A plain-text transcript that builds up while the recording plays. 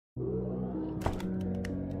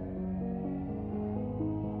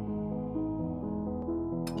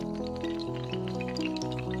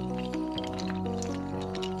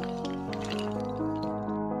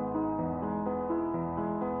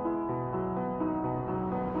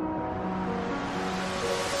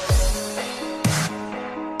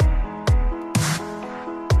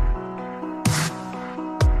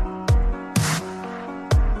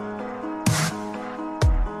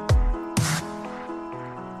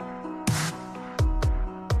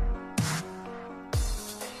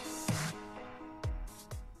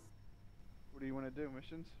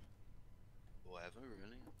Missions? Whatever,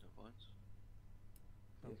 really. No points.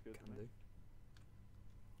 Sounds good to me.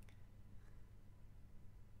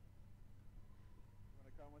 You want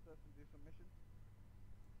to come with us and do some missions?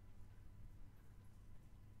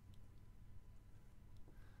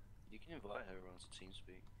 You can invite her onto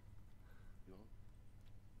TeamSpeak. You want?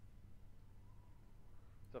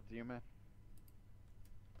 It's up to you, man.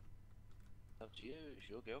 Up to you. It's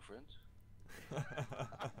your girlfriend.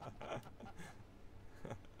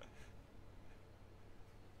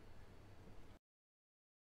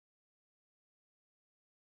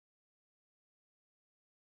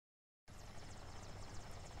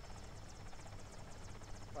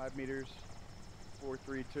 5 meters, 4,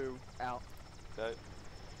 3, 2, out. Go.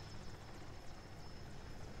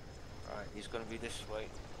 Alright, he's gonna be this way.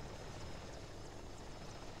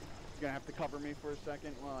 You're gonna have to cover me for a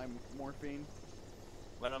second while I'm morphine.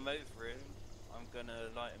 When I'm over him, I'm gonna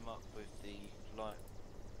light him up with the light.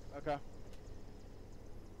 Okay.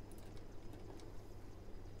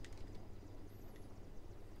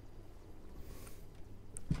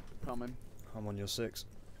 Coming. I'm on your 6.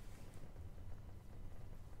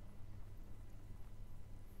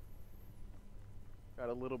 Got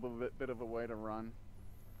a little bit of a way to run.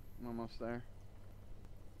 I'm almost there.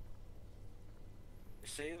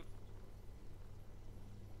 See him?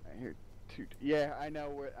 I hear two. Yeah, I know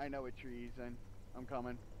what tree he's in. I'm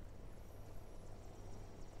coming.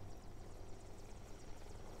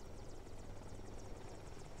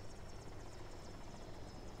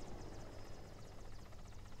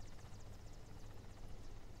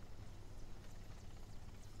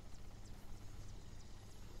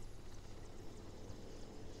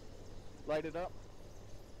 Light it up.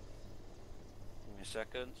 Give me a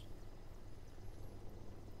second.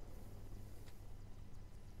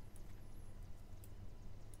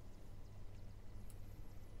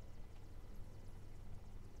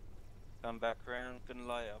 Come back around, gonna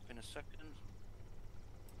light it up in a second.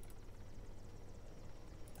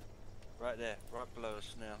 Right there, right below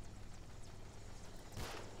us now.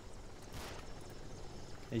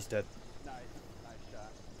 He's dead. Nice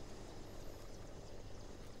shot.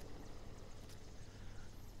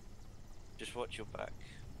 Just watch your back.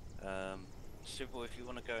 Sybil, if you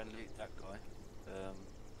want to go and loot that guy.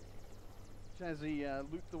 Jazzy,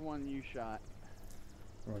 loot the one you shot.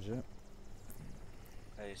 Roger.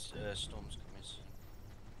 Hey, Storm's coming soon.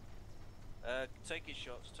 Take his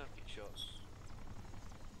shots,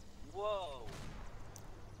 Whoa!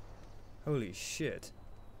 Holy shit.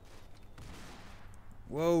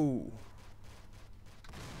 Whoa.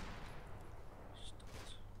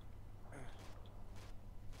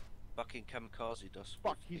 Fucking kamikaze dust.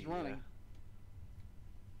 Fuck, he's running.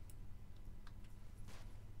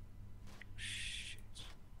 Shit.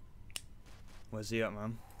 Where's he at,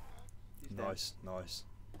 man? He's Nice, dead. nice.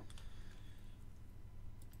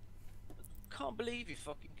 Can't believe you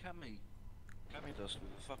fucking cami dust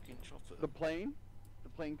with a fucking chopper. The plane? The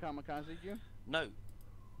plane kamikazed you? No.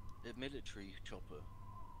 The military chopper.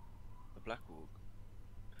 A Black Hawk.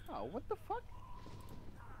 Oh, what the fuck?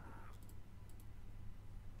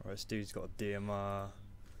 Right, this dude's got a DMR.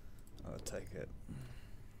 I'll take it.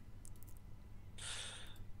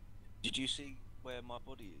 Did you see where my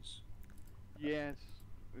body is? Yes.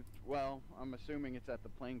 Well, I'm assuming it's at the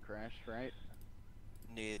plane crash, right?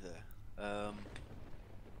 Near there.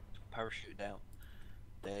 Parachute down.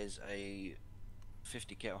 There's a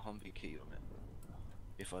 50 cal Humvee key on it.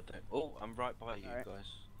 If I don't. Oh, I'm right by you guys.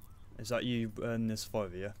 Is that you and this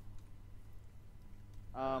survivor, yeah?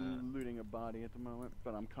 I'm looting a body at the moment,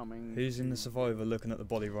 but I'm coming. Who's in the survivor looking at the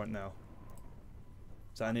body right now?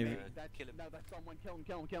 Is that any of you? Kill him. No, that's someone. Kill him,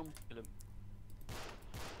 kill him, kill him. Kill him.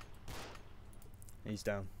 He's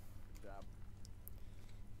down. Good job.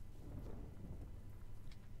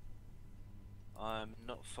 I'm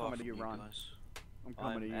not far from you guys. I'm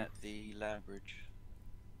coming to you. I'm at the land bridge.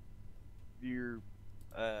 You're...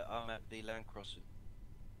 I'm at the land crossing.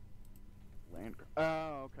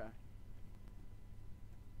 Oh, okay.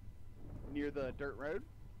 Near the dirt road?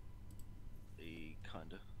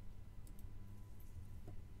 Kinda.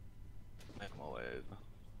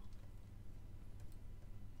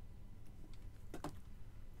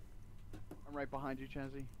 right behind you,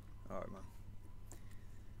 Chazzy. Alright, man.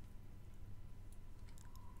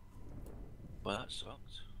 Well, that sucked.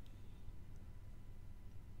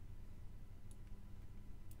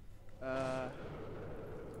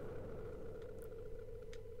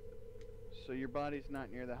 So your body's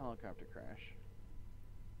not near the helicopter crash.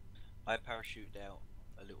 I parachuted out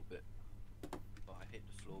a little bit, but I hit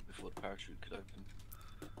the floor before the parachute could open.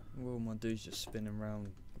 Well, my dude's just spinning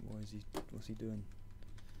around. What's he doing?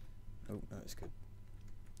 Oh, no, it's good.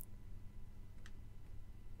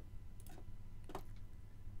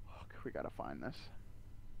 Fuck, we gotta find this.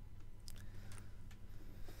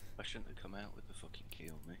 I shouldn't have come out with the fucking key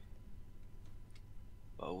on me.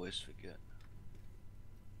 But I always forget.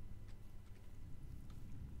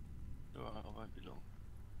 Alright, I won't be long.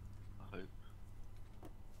 I hope.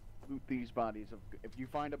 Loot these bodies. If you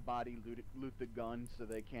find a body, loot the gun so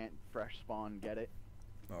they can't fresh spawn get it.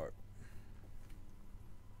 Alright.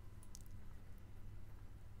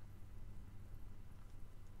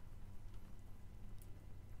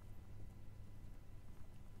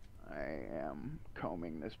 I am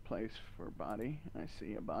combing this place for body. I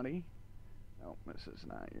see a body. Nope, this is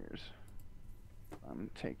not yours. I'm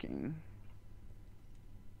taking...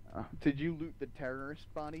 did you loot the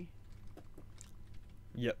terrorist body?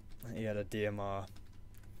 Yep, he had a DMR. Alright.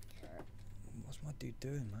 What's my dude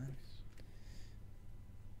doing, man?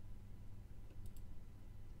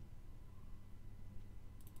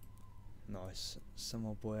 Nice. Some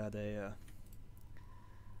old boy had a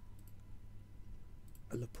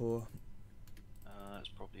Lepore. That's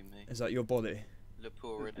probably me. Is that your body?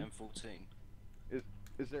 Lepore in M14.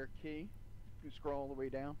 Is there a key? You scroll all the way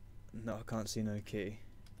down. No, I can't see no key.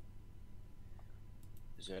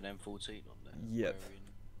 Is there an M14 on there? Yep.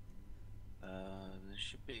 There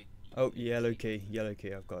should be. Oh, yellow key. Yellow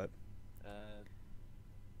key, I've got it.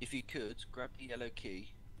 If you could, grab the yellow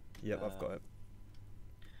key. Yep, I've got it.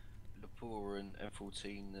 Lepore and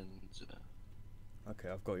M14 and... Okay,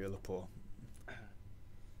 I've got your Lepore.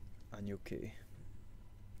 And your key.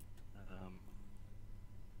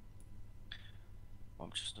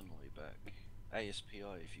 I'm just on my way back.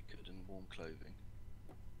 ASPI if you could, and warm clothing.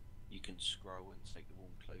 You can scroll and take the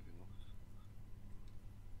warm clothing off.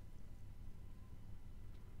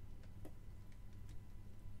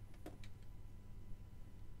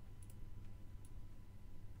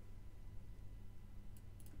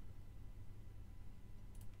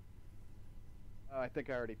 I think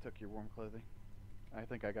I already took your warm clothing. I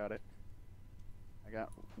think I got it. I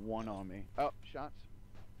got one on me. Oh, shots.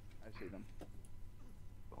 I see them.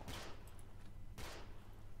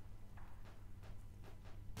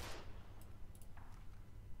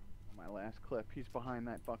 My last clip. He's behind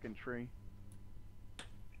that fucking tree.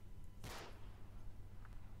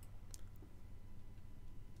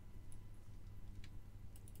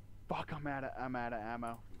 Fuck, I'm out of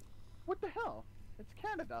ammo. What the hell? It's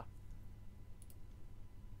Canada.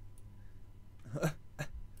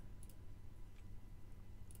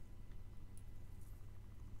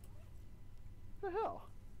 The hell?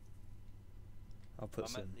 I'll put I'm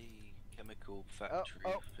some. at the chemical factory.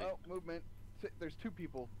 Oh, movement. There's two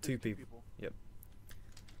people. Two people. Yep.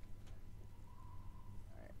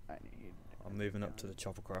 Alright, I need... I'm moving up to the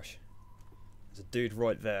chopper crash. There's a dude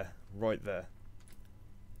right there. Right there.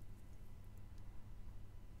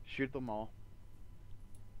 Shoot them all.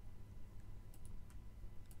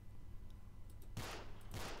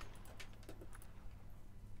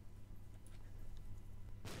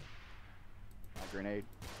 My grenade.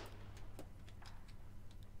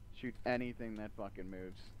 Shoot anything that fucking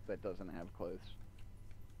moves that doesn't have clothes.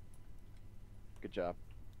 Good job.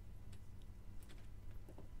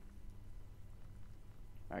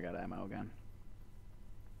 I got ammo again.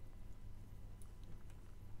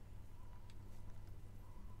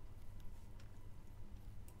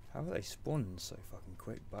 How are they spawning so fucking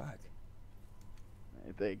quick back?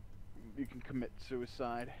 You can commit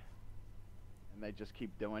suicide, and they just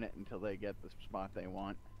keep doing it until they get the spot they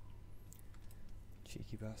want.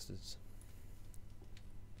 Cheeky bastards.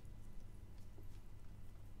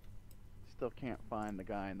 Still can't find the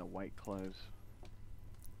guy in the white clothes.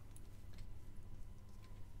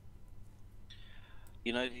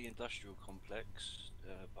 You know the industrial complex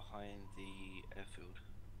behind the airfield?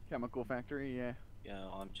 Chemical factory, yeah. Yeah,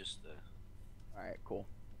 I'm just there. Alright, cool.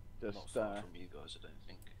 Just Not far from you guys, I don't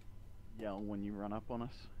think. yell when you run up on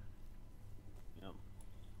us. Yep.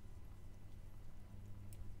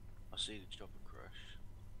 I see the chopper crash.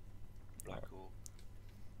 Black hole.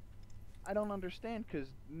 I don't understand, because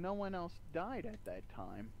no one else died at that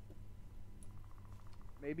time.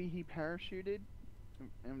 Maybe he parachuted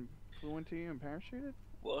and flew into you and parachuted?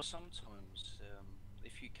 Well, sometimes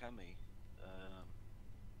if you cami,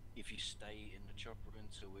 if you stay in the chopper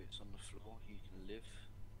until it's on the floor, you can live.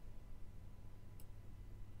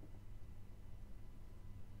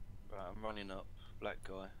 Right, I'm running up. Black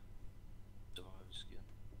guy. Survivor skin.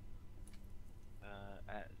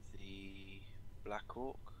 At the Black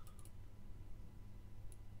Hawk.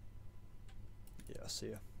 Yeah, I see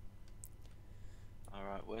you.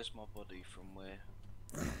 Alright, where's my body from where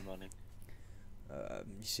I'm running?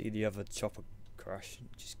 You see the other chopper crash?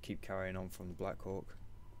 Just keep carrying on from the Black Hawk.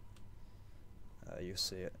 You'll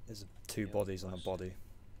see it. There's two bodies on a body.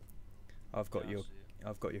 I've got your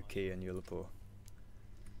key and your lapel.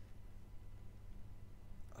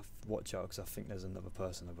 Watch out, because I think there's another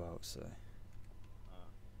person about. So,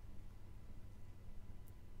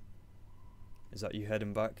 is that you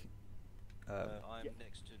heading back? I'm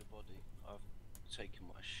next to the body. I've taken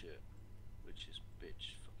my shit, which is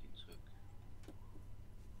bitch fucking took.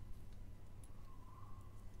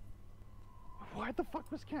 Why the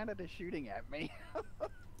fuck was Canada shooting at me?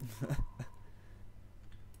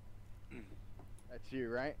 That's you,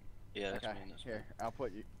 right? Yeah, that's okay. me. That's Here, me. I'll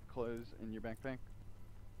put your clothes in your backpack.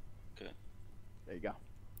 Okay. There you go.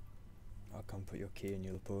 I'll come put your key and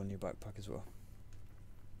your lapel in your backpack as well.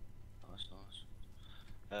 Nice,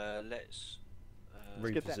 nice.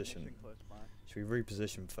 Let's get that Reposition. mission close by. Should we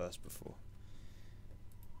reposition first before?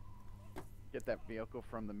 Get that vehicle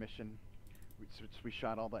from the mission. We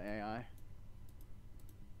shot all the AI.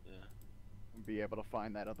 Yeah. And be able to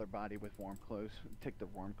find that other body with warm clothes. Take the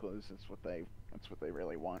warm clothes. That's what they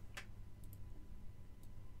really want.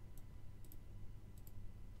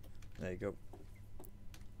 There you go.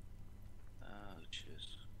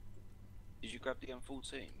 Cheers. Did you grab the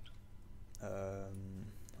M14?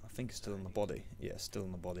 I think it's still in the body. Yeah, still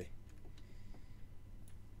in the body.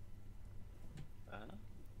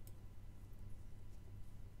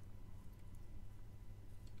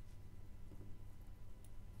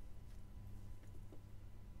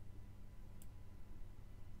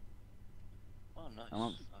 Oh, nice.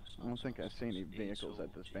 I don't think I see any vehicles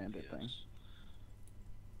at this bandit thing.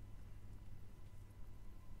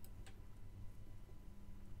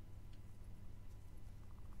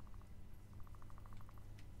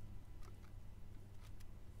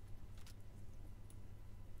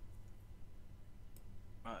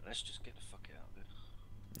 Right, let's just get the fuck out of here.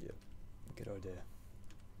 Yep. Good idea.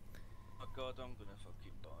 Oh god, I'm gonna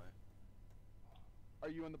fucking die. Are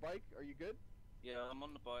you on the bike? Are you good? Yeah, I'm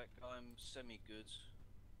on the bike. I'm semi-good.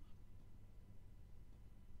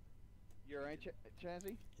 You alright,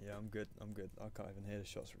 Chazzy? Yeah, I'm good. I'm good. I can't even hear the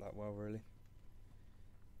shots that well, really.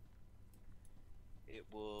 It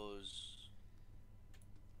was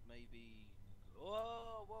maybe.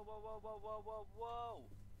 Whoa! Whoa! Whoa! Whoa! Whoa! Whoa! Whoa! Whoa!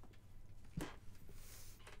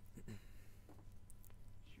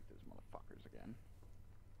 Shoot those motherfuckers again.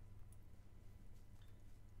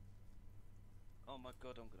 Oh my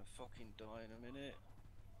god, I'm gonna fucking die in a minute.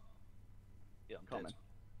 Yeah, I'm coming. dead.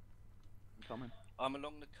 I'm coming. I'm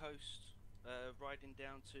along the coast, riding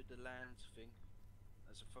down to the land thing.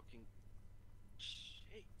 There's a fucking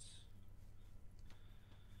shit.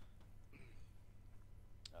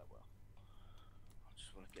 Oh well. I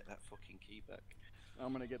just want to get that fucking key back.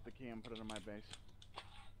 I'm gonna get the key and put it in my base.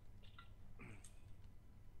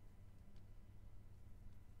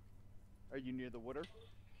 Are you near the water?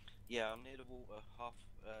 Yeah, I'm near the water,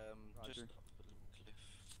 just Roger. up a little cliff.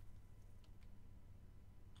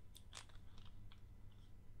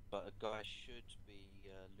 But a guy should be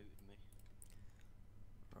looting me.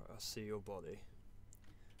 Right, I see your body.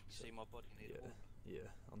 You see my body near the water? Yeah,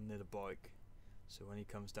 I'm near the bike. So when he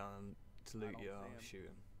comes down to loot you, I'll him. shoot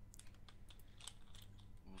him.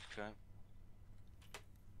 Okay.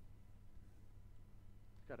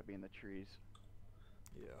 It's gotta be in the trees.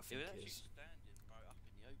 Yeah, I He think was he actually is. standing right up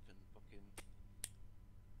in the open, fucking.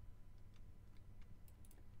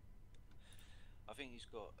 I think he's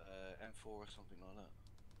got M4 or something like that.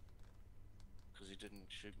 Because he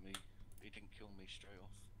didn't shoot me, he didn't kill me straight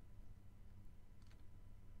off.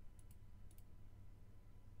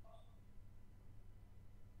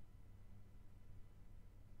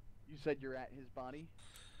 You said you're at his body?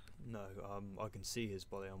 No, I can see his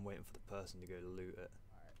body. I'm waiting for the person to go to loot it.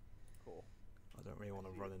 Alright, cool. I don't really want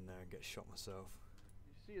to see run it. in there and get shot myself.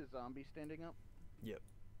 You see a zombie standing up? Yep.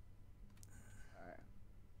 Alright.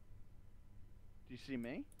 Do you see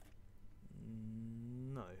me?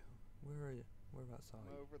 No. Where are you? Whereabouts are I'm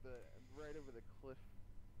you? right over the cliff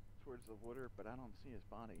towards the water, but I don't see his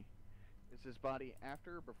body. Is his body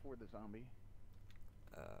after or before the zombie?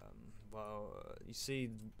 Well, you see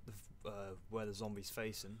where the zombie's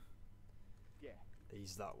facing? Yeah.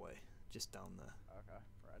 He's that way, just down there. Okay,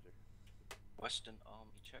 roger. Western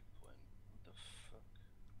Army checkpoint.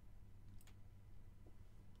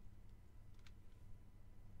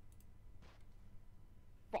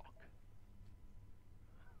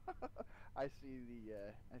 I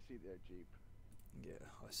see their Jeep. Yeah,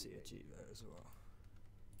 I see a Jeep there as well.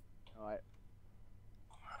 Alright.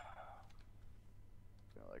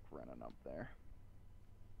 They're like running up there.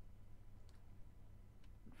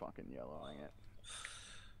 And fucking yellowing it.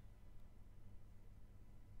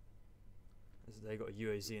 They got a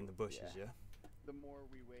UAZ in the bushes, yeah? The more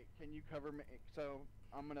we wait, can you cover me? So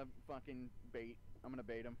I'm gonna fucking bait. I'm gonna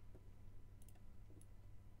bait him.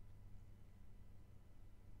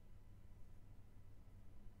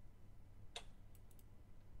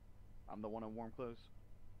 I'm the one in warm clothes.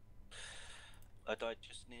 I died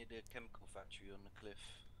just near the chemical factory on the cliff.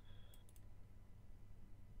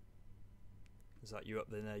 Is that you up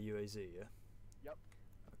there in their UAZ, yeah? Yep.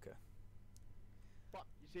 Okay. Fuck,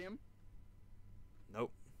 you see him?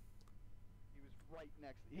 Nope. He was right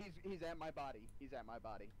next. He's at my body. He's at my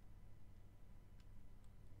body.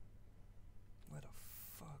 Where the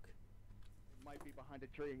fuck? It might be behind a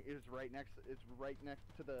tree. It's right next. It's right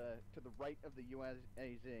next to the right of the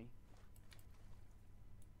UAZ.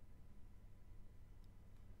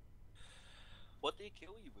 What did he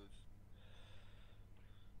kill you with?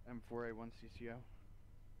 M4A1 CCO.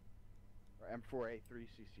 Or M4A3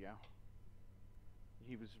 CCO.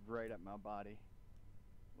 He was right at my body.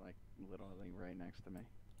 Like, literally right next to me.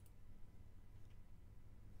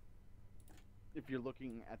 If you're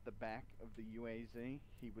looking at the back of the UAZ,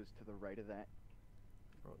 he was to the right of that.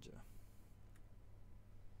 Roger.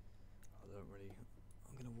 I don't really...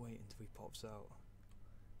 I'm gonna wait until he pops out.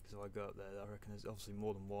 Because if I go up there, I reckon there's obviously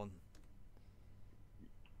more than one.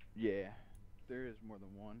 Yeah, there is more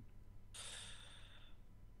than one.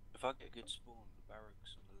 If I get a good spawn, the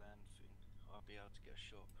barracks on the land thing, I'll be able to get a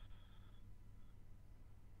shot.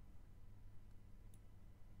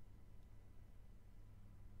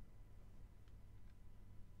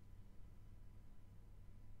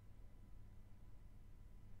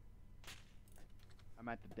 I'm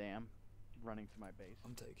at the dam, running to my base.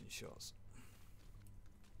 I'm taking shots.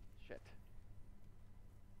 Shit.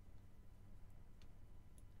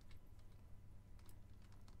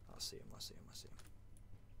 I see him, I see him, I see him.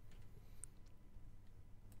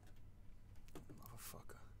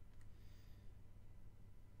 Motherfucker.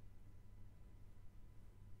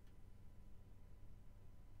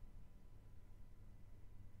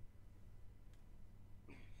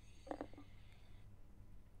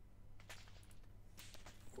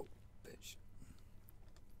 Oh, bitch.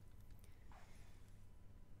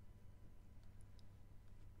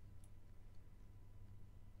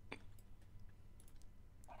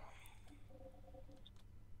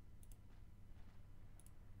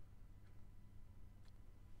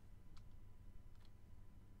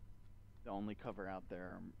 The only cover out there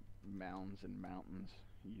are mounds and mountains.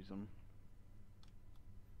 Use them.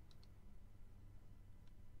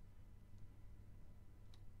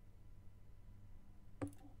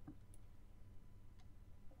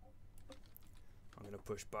 I'm gonna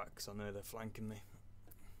push back because I know they're flanking me.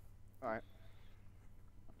 Alright.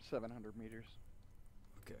 700 meters.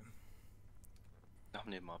 Okay. I'm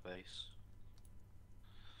near my base.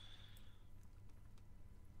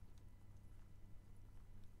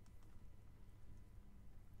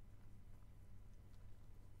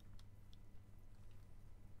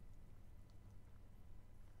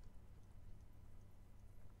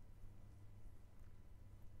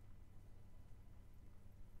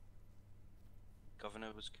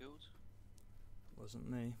 Governor was killed? Wasn't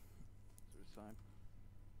me. Suicide.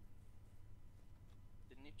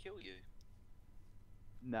 Didn't he kill you?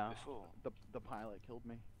 No. Before? The pilot killed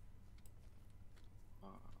me.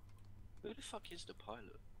 Who the fuck is the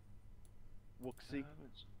pilot? Wooksy.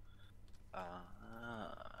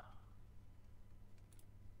 Ah.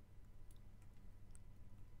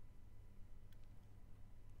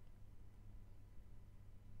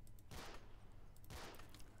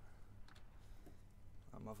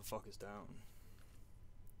 That motherfucker's down.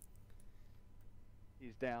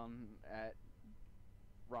 He's down at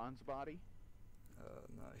Ron's body.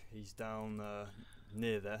 No, he's down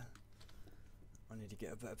near there. I need to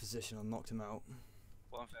get a better position. I knocked him out.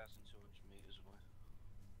 1,200 meters away.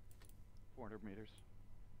 400 meters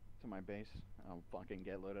to my base. I'll fucking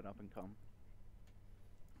get loaded up and come.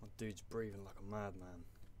 My dude's breathing like a madman.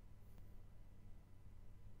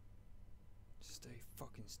 Stay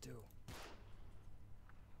fucking still.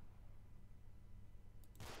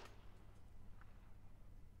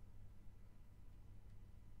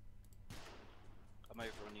 I'm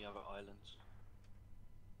over on the other island.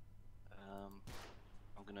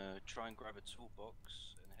 I'm gonna try and grab a toolbox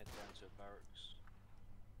and head down to a barracks.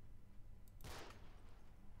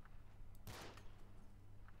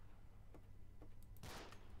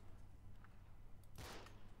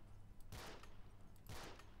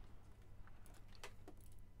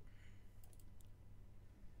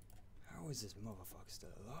 is this motherfucker still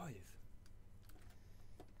alive?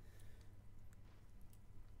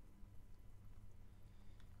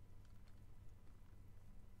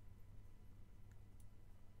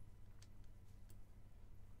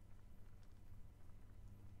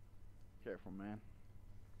 Careful, man.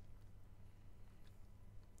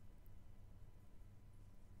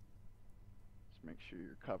 Just make sure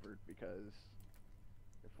you're covered, because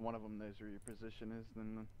if one of them knows where your position is,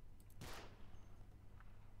 then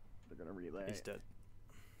they're gonna relay. He's dead.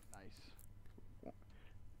 Nice.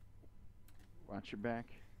 Watch your back.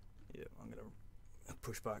 Yeah, I'm gonna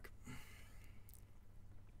push back.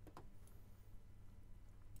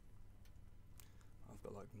 I've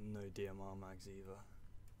got like no DMR mags either.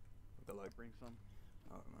 I've got like. Bring some.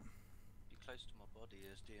 Alright, man. Be close to my body.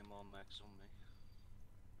 There's DMR mags on me.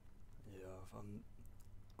 Yeah,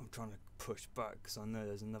 I'm trying to push back because I know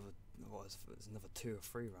there's another. Well, there's another 2 or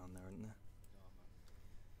 3 around there, isn't there?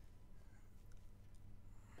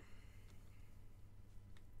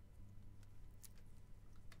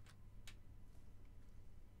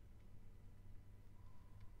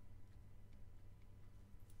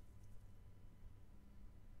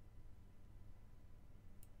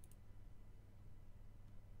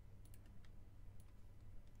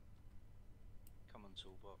 Come on,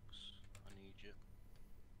 toolbox. I need you.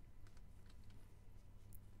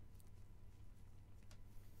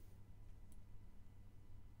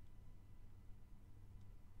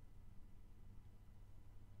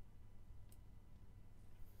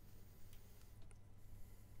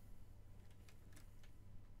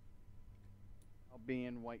 I'll be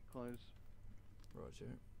in white clothes.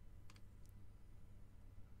 Roger.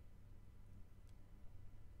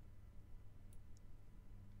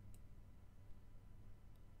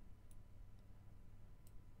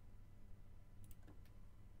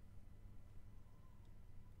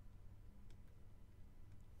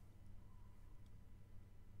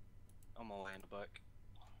 I'm all way in the back.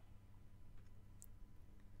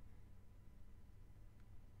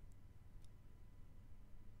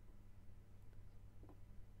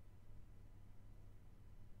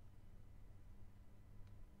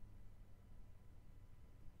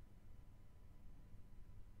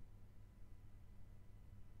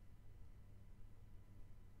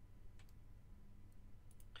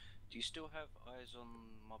 Do you still have eyes on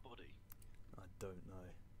my body? I don't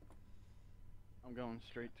know. I'm going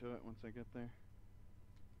straight to it once I get there.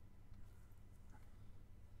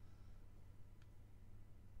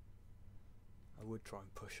 I would try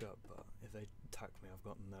and push up, but if they attack me, I've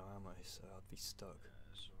got no ammo, so I'd be stuck.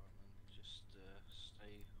 That's alright, man. Just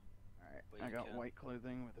stay. Alright, Where I you got can. white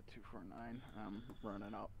clothing with a 249. I'm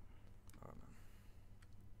running up. Alright, man.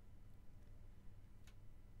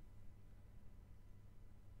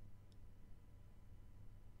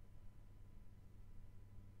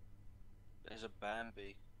 There's a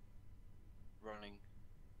Bambi running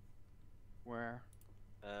Where?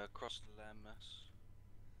 across the landmass.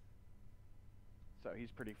 So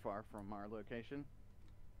he's pretty far from our location.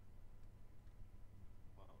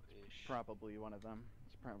 Well-ish. Probably one of them.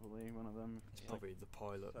 It's probably one of them. It's Like probably the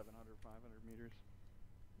pilot. 700, 500 meters.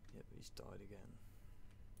 Yeah, but he's died again.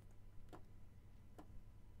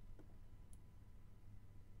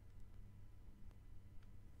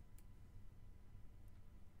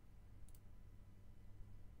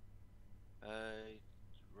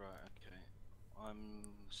 Right, okay. I'm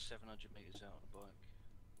 700 meters out on the bike.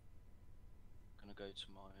 Gonna go to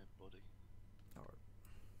my body. Alright.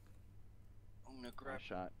 I'm gonna grab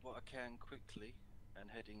shot. what I can quickly and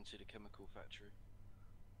head into the chemical factory.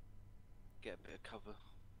 Get a bit of cover.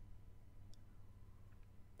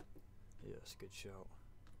 Yeah, that's a good shout.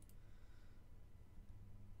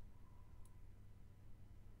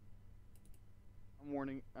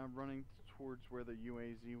 I'm running towards where the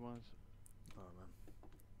UAZ was. Alright, man.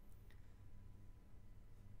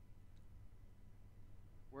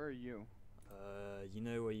 Where are you? You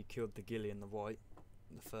know where you killed the ghillie and the white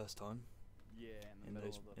the first time? Yeah, in the middle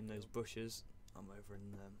of the those field. bushes. I'm over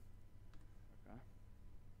in them. Okay.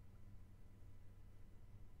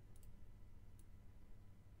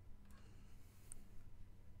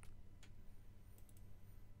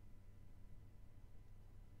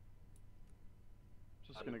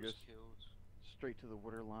 Just Ali gonna go was killed. straight to the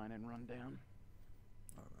water line and run down.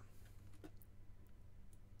 Alright, man.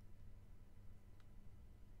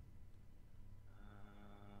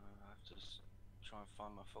 I have to try and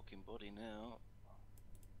find my fucking body now.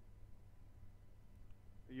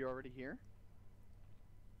 Are you already here?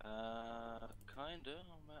 Kinda.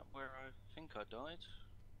 I'm at where I think I died.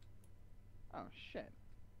 Oh shit.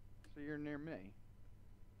 So you're near me.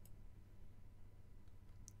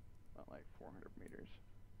 About like 400 meters.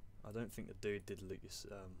 I don't think the dude did loot your.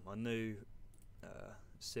 I knew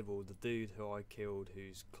Sybil, the dude who I killed,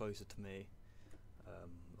 who's closer to me,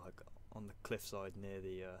 like on the cliffside near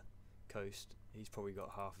the coast. He's probably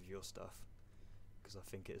got half of your stuff, because I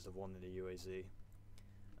think it's the one in the UAZ,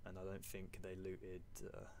 and I don't think they looted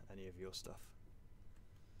any of your stuff.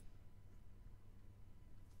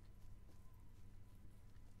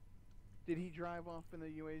 Did he drive off in the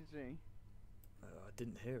UAZ? I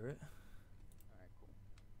didn't hear it. Alright, cool.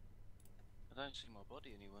 I don't see my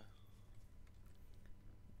body anywhere.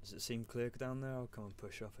 Does it seem clear down there? I'll come and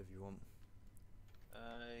push up if you want.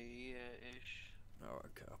 Yeah-ish. Alright,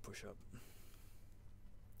 okay, I'll push up.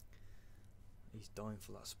 He's dying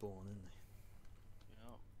for that spawn, isn't he?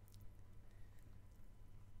 Yeah.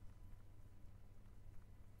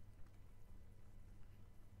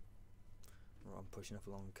 Right, I'm pushing up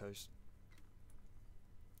along the coast.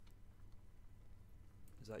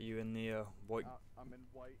 Is that you in the white? I'm in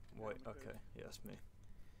white. White. down the Okay, coast. yeah, that's me.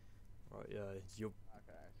 Right, yeah, your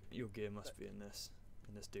Okay, I see. your gear must be in this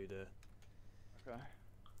dude here. Okay.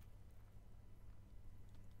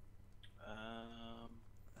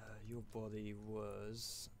 Your body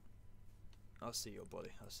was. I see your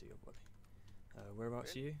body. I see your body.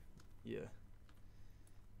 Whereabouts are you? Yeah.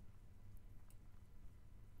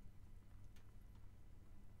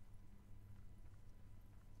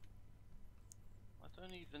 I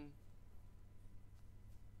don't even.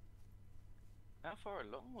 How far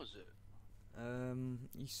along was it?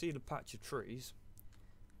 You see the patch of trees.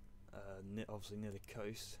 Obviously near the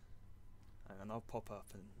coast. Hang on, I'll pop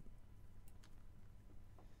up and.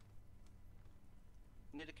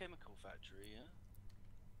 Near the chemical factory, yeah?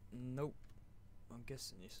 Nope. I'm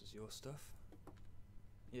guessing this is your stuff.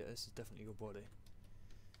 Yeah, this is definitely your body.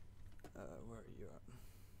 Where are you at?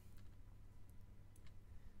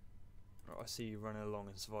 Right, I see you running along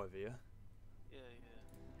in Survivor, yeah? Yeah, yeah.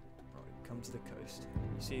 Right, come to the coast.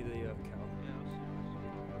 You see the cow? Yeah, I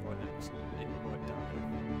see. Right next, right down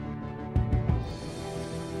here.